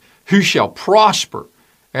fearfully, who shall prosper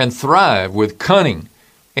and thrive with cunning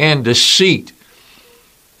and deceit,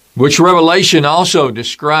 which Revelation also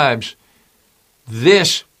describes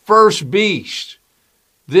this first beast,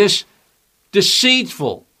 this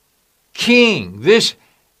deceitful king, this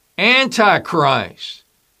Antichrist.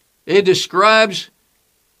 It describes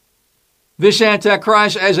this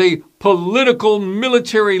Antichrist as a political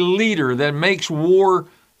military leader that makes war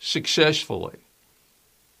successfully.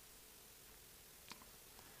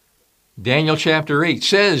 Daniel chapter 8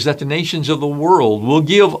 says that the nations of the world will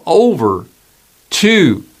give over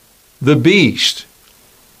to the beast,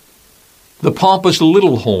 the pompous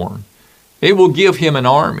little horn. It will give him an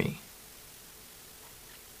army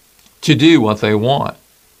to do what they want.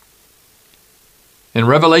 And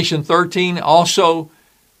Revelation 13 also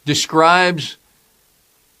describes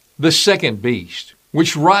the second beast,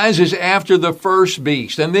 which rises after the first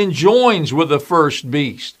beast and then joins with the first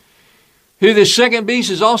beast. Who the second beast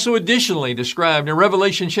is also additionally described in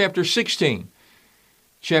Revelation chapter 16,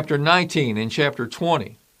 chapter 19, and chapter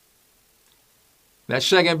 20. That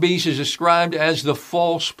second beast is described as the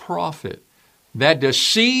false prophet that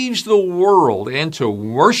deceives the world into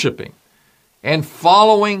worshiping and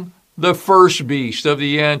following the first beast of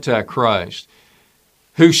the Antichrist,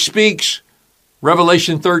 who speaks,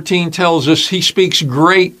 Revelation 13 tells us, he speaks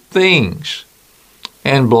great things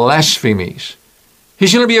and blasphemies.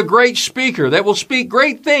 He's going to be a great speaker that will speak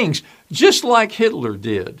great things, just like Hitler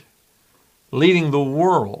did, leading the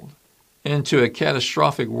world into a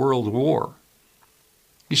catastrophic world war.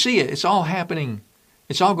 You see, it's all happening.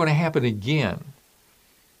 It's all going to happen again.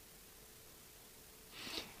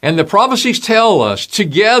 And the prophecies tell us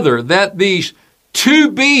together that these two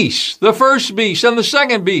beasts, the first beast and the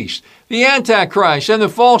second beast, the Antichrist and the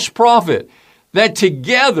false prophet, that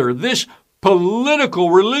together this political,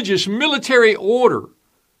 religious, military order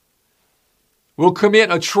will commit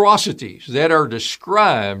atrocities that are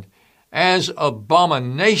described as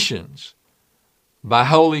abominations by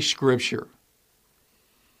Holy Scripture.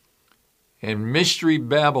 And Mystery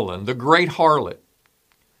Babylon, the great harlot,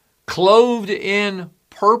 clothed in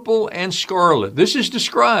purple and scarlet. This is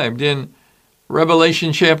described in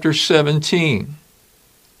Revelation chapter 17.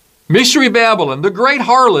 Mystery Babylon, the great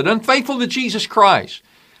harlot, unfaithful to Jesus Christ,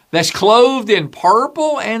 that's clothed in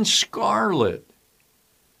purple and scarlet,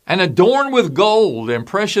 and adorned with gold and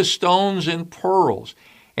precious stones and pearls,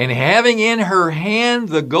 and having in her hand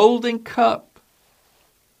the golden cup.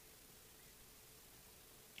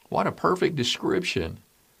 What a perfect description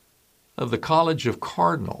of the College of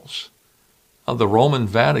Cardinals of the Roman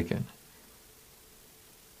Vatican.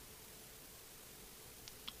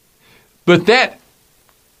 But that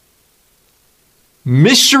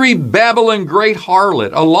Mystery Babylon great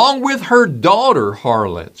harlot, along with her daughter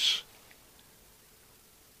harlots,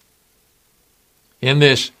 in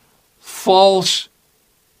this false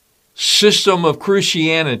system of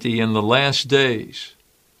Christianity in the last days,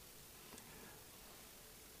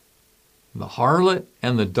 the harlot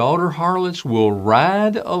and the daughter harlots will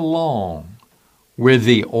ride along with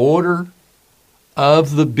the order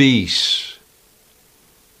of the beast,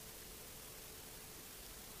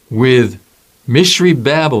 with Mystery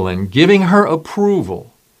Babylon giving her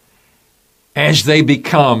approval as they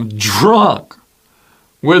become drunk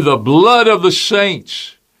with the blood of the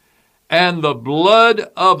saints and the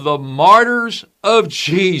blood of the martyrs of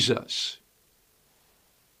Jesus.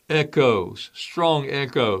 Echoes, strong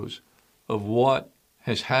echoes of what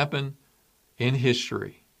has happened in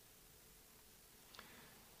history.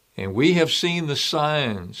 And we have seen the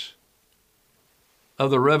signs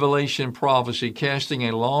of the Revelation prophecy casting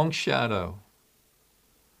a long shadow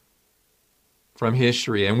from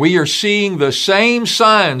history. And we are seeing the same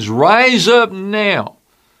signs rise up now,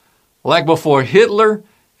 like before Hitler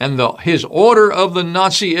and his order of the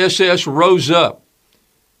Nazi SS rose up.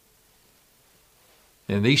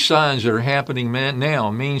 And these signs that are happening now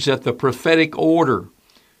means that the prophetic order,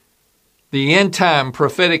 the end-time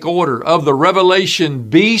prophetic order of the Revelation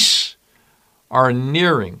beasts are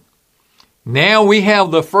nearing. Now we have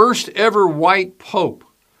the first ever white pope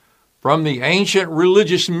from the ancient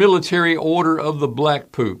religious military order of the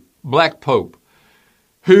Black Pope,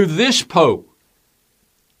 who this pope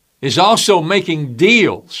is also making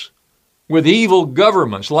deals with evil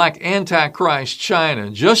governments like Antichrist China,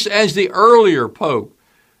 just as the earlier pope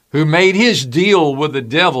who made his deal with the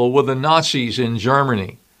devil with the Nazis in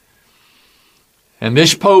Germany. And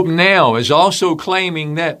this Pope now is also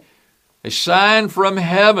claiming that a sign from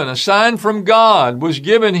heaven, a sign from God was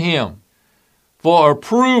given him for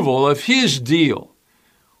approval of his deal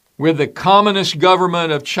with the communist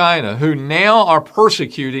government of China, who now are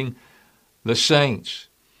persecuting the saints.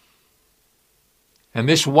 And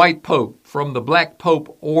this white Pope from the Black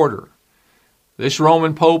Pope order, this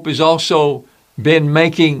Roman Pope has also been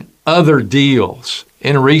making other deals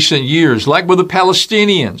in recent years, like with the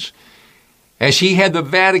Palestinians, as he had the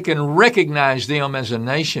Vatican recognize them as a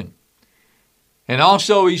nation. And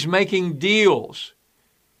also he's making deals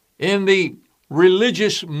in the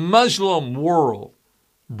religious Muslim world,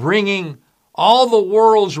 bringing all the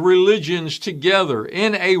world's religions together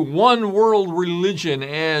in a one world religion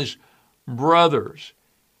as brothers,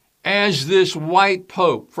 as this white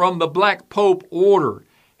Pope from the Black Pope order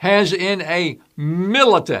has in a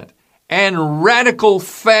militant and radical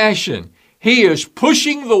fashion. He is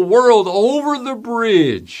pushing the world over the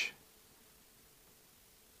bridge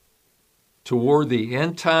toward the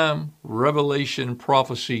end-time revelation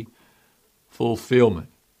prophecy fulfillment.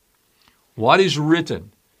 What is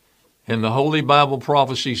written in the Holy Bible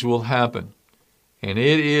prophecies will happen, and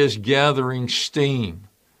it is gathering steam,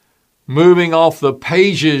 moving off the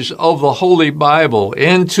pages of the Holy Bible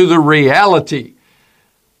into the reality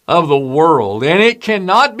of the world, and it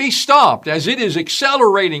cannot be stopped as it is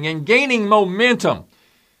accelerating and gaining momentum.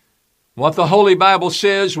 What the Holy Bible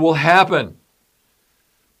says will happen.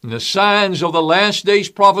 And the signs of the last days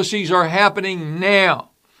prophecies are happening now.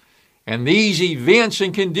 And these events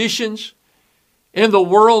and conditions in the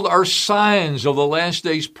world are signs of the last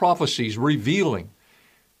days prophecies, revealing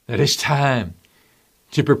that it's time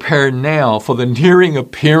to prepare now for the nearing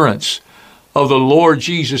appearance of the Lord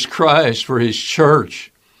Jesus Christ for his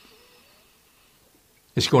church.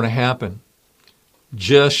 It's going to happen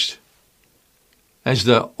just as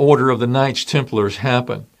the order of the Knights Templars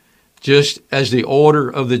happened, just as the order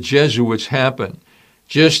of the Jesuits happened,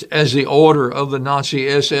 just as the order of the Nazi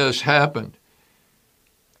SS happened.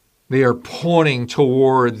 They are pointing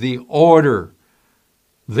toward the order,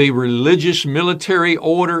 the religious military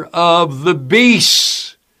order of the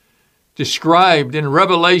beasts, described in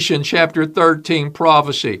Revelation chapter 13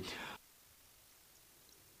 prophecy.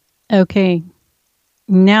 Okay.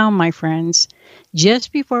 Now, my friends,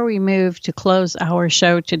 just before we move to close our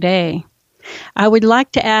show today, I would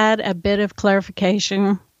like to add a bit of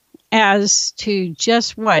clarification as to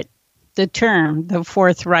just what the term the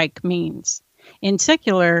Fourth Reich means. In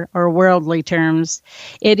secular or worldly terms,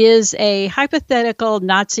 it is a hypothetical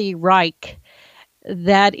Nazi Reich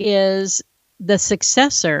that is the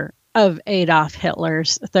successor of Adolf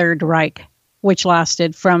Hitler's Third Reich, which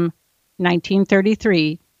lasted from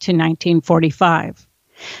 1933 to 1945.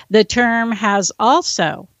 The term has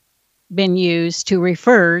also been used to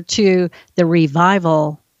refer to the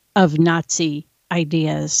revival of Nazi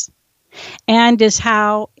ideas, and is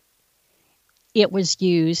how it was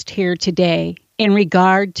used here today in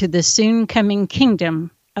regard to the soon coming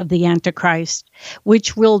kingdom of the Antichrist,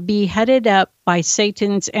 which will be headed up by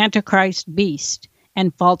Satan's Antichrist beast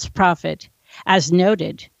and false prophet, as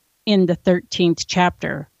noted in the 13th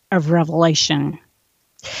chapter of Revelation.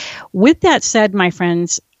 With that said, my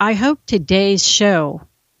friends, I hope today's show,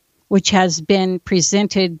 which has been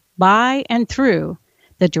presented by and through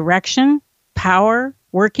the direction, power,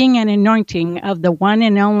 working, and anointing of the one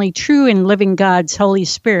and only true and living God's Holy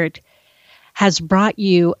Spirit, has brought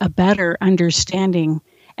you a better understanding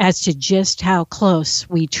as to just how close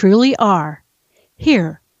we truly are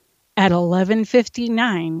here at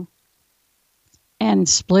 11:59 and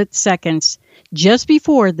split seconds just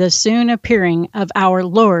before the soon appearing of our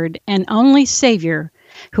Lord and only Savior,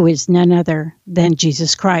 who is none other than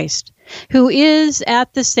Jesus Christ, who is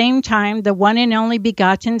at the same time the one and only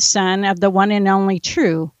begotten Son of the one and only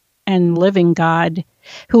true and living God,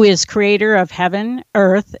 who is creator of heaven,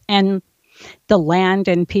 earth, and the land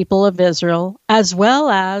and people of Israel, as well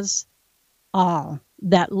as all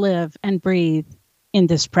that live and breathe in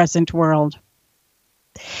this present world.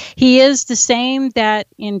 He is the same that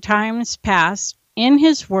in times past, in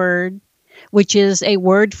his word, which is a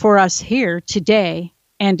word for us here today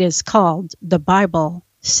and is called the Bible,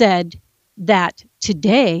 said that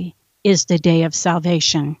today is the day of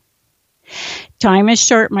salvation. Time is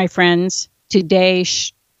short, my friends. Today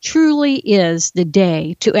truly is the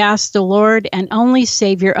day to ask the Lord and only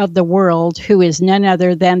Savior of the world, who is none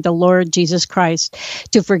other than the Lord Jesus Christ,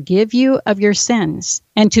 to forgive you of your sins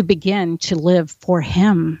and to begin to live for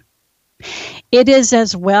him. It is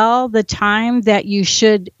as well the time that you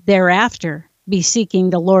should thereafter be seeking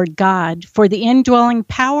the Lord God for the indwelling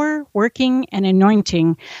power, working, and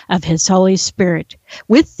anointing of his Holy Spirit,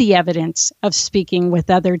 with the evidence of speaking with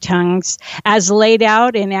other tongues, as laid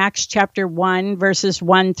out in Acts chapter 1, verses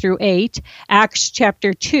 1 through 8, Acts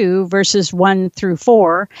chapter 2, verses 1 through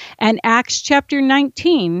 4, and Acts chapter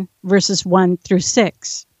 19, verses 1 through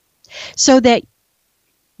 6. So that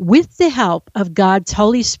with the help of God's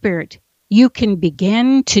Holy Spirit, you can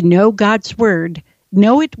begin to know God's Word,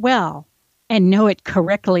 know it well, and know it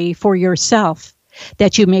correctly for yourself,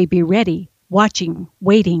 that you may be ready, watching,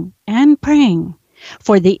 waiting, and praying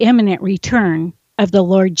for the imminent return of the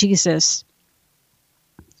Lord Jesus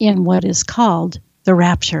in what is called the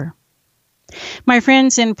rapture. My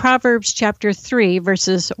friends, in Proverbs chapter 3,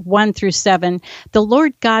 verses 1 through 7, the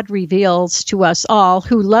Lord God reveals to us all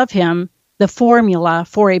who love him the formula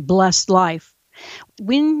for a blessed life.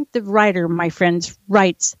 When the writer, my friends,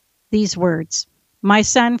 writes these words, "My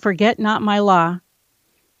son, forget not my law,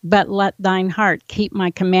 but let thine heart keep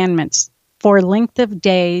my commandments. For length of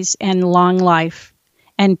days and long life,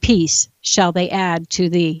 and peace shall they add to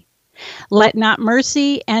thee. Let not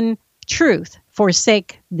mercy and truth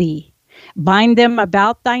forsake thee. Bind them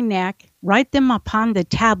about thy neck, write them upon the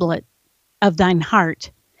tablet of thine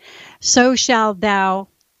heart. So shalt thou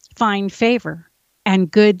find favor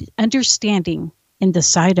and good understanding in the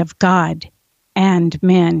sight of God and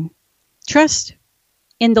men. Trust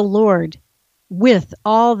in the Lord with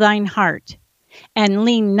all thine heart, and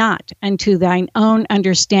lean not unto thine own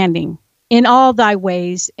understanding. In all thy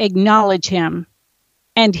ways acknowledge him,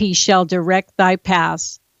 and he shall direct thy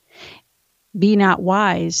paths. Be not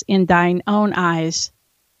wise in thine own eyes.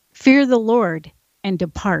 Fear the Lord, and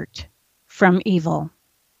depart from evil."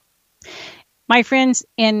 My friends,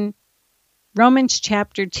 in Romans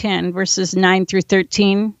chapter 10, verses 9 through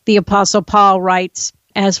 13, the Apostle Paul writes,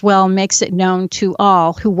 as well makes it known to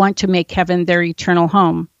all who want to make heaven their eternal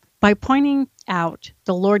home, by pointing out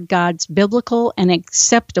the Lord God's biblical and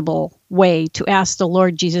acceptable way to ask the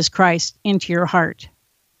Lord Jesus Christ into your heart.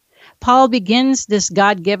 Paul begins this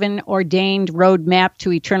God-given, ordained roadmap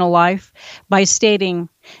to eternal life by stating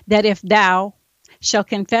that if thou shalt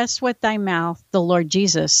confess with thy mouth the Lord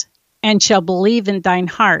Jesus, and shalt believe in thine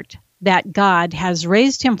heart that God has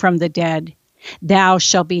raised him from the dead, thou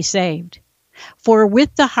shalt be saved. For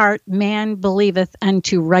with the heart man believeth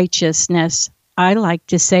unto righteousness. I like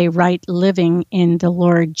to say right living in the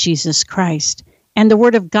Lord Jesus Christ. And the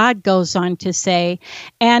Word of God goes on to say,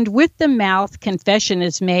 and with the mouth confession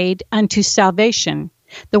is made unto salvation.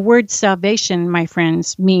 The word salvation, my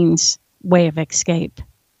friends, means way of escape.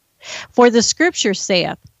 For the Scripture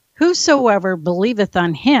saith, whosoever believeth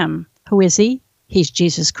on him, who is he? He's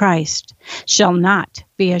Jesus Christ, shall not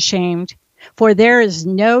be ashamed. For there is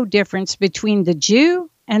no difference between the Jew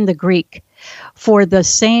and the Greek. For the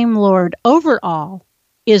same Lord over all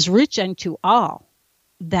is rich unto all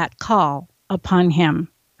that call upon him.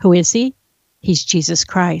 Who is he? He's Jesus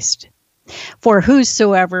Christ. For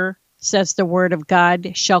whosoever, says the word of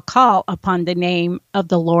God, shall call upon the name of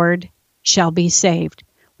the Lord shall be saved.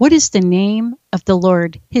 What is the name of the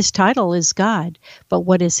Lord? His title is God, but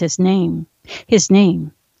what is his name? His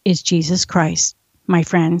name is Jesus Christ, my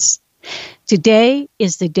friends. Today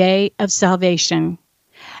is the day of salvation.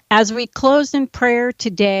 As we close in prayer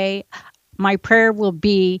today, my prayer will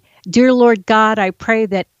be, dear Lord God, I pray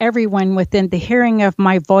that everyone within the hearing of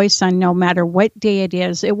my voice, on no matter what day it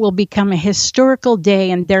is, it will become a historical day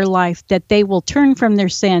in their life, that they will turn from their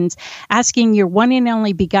sins, asking your one and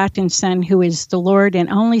only begotten Son, who is the Lord and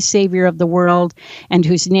only Savior of the world, and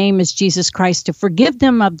whose name is Jesus Christ, to forgive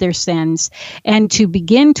them of their sins, and to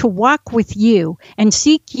begin to walk with you and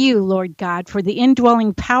seek you, Lord God, for the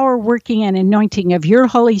indwelling power, working, and anointing of your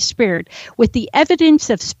Holy Spirit, with the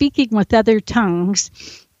evidence of speaking with other tongues,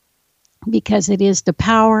 because it is the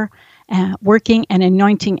power, working, and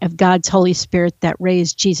anointing of God's Holy Spirit that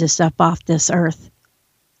raised Jesus up off this earth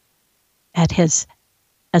at his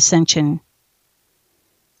ascension.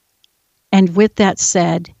 And with that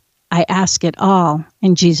said, I ask it all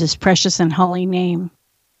in Jesus' precious and holy name.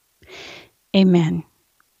 Amen.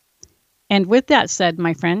 And with that said,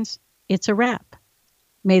 my friends, it's a wrap.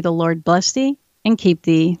 May the Lord bless thee and keep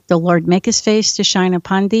thee. The Lord make his face to shine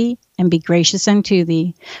upon thee and be gracious unto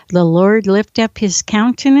thee. The Lord lift up his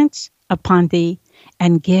countenance upon thee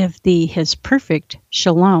and give thee his perfect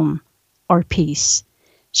shalom, or peace.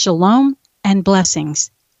 Shalom and blessings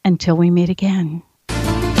until we meet again.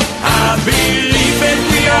 I believe that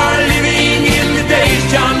we are living in the days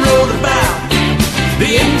John wrote about.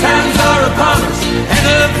 The end times are upon us, and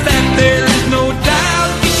of that there is no doubt.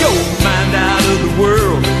 Get your mind out of the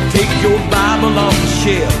world, take your Bible off the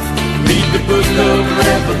shelf, read the book of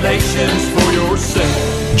Revelations for your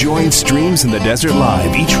yourself. Join Streams in the Desert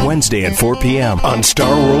Live each Wednesday at 4 p.m. on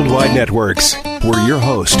Star Worldwide Networks, where your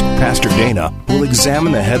host, Pastor Dana, will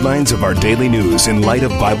examine the headlines of our daily news in light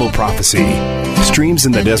of Bible prophecy. Streams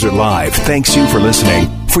in the Desert Live thanks you for listening,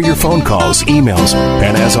 for your phone calls, emails,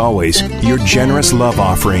 and as always, your generous love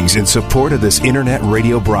offerings in support of this internet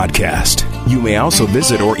radio broadcast. You may also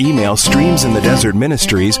visit or email Streams in the Desert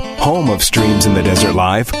Ministries, home of Streams in the Desert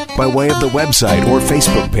Live, by way of the website or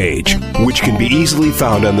Facebook page, which can be easily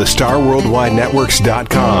found on the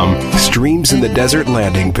StarWorldWideNetworks.com Streams in the Desert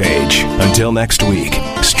landing page. Until next week,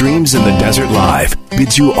 Streams in the Desert Live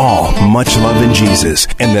bids you all much love in Jesus,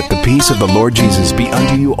 and that the peace of the Lord Jesus be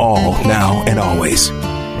unto you all now and always.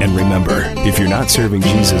 And remember, if you're not serving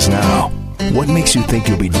Jesus now, what makes you think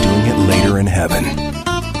you'll be doing it later in heaven?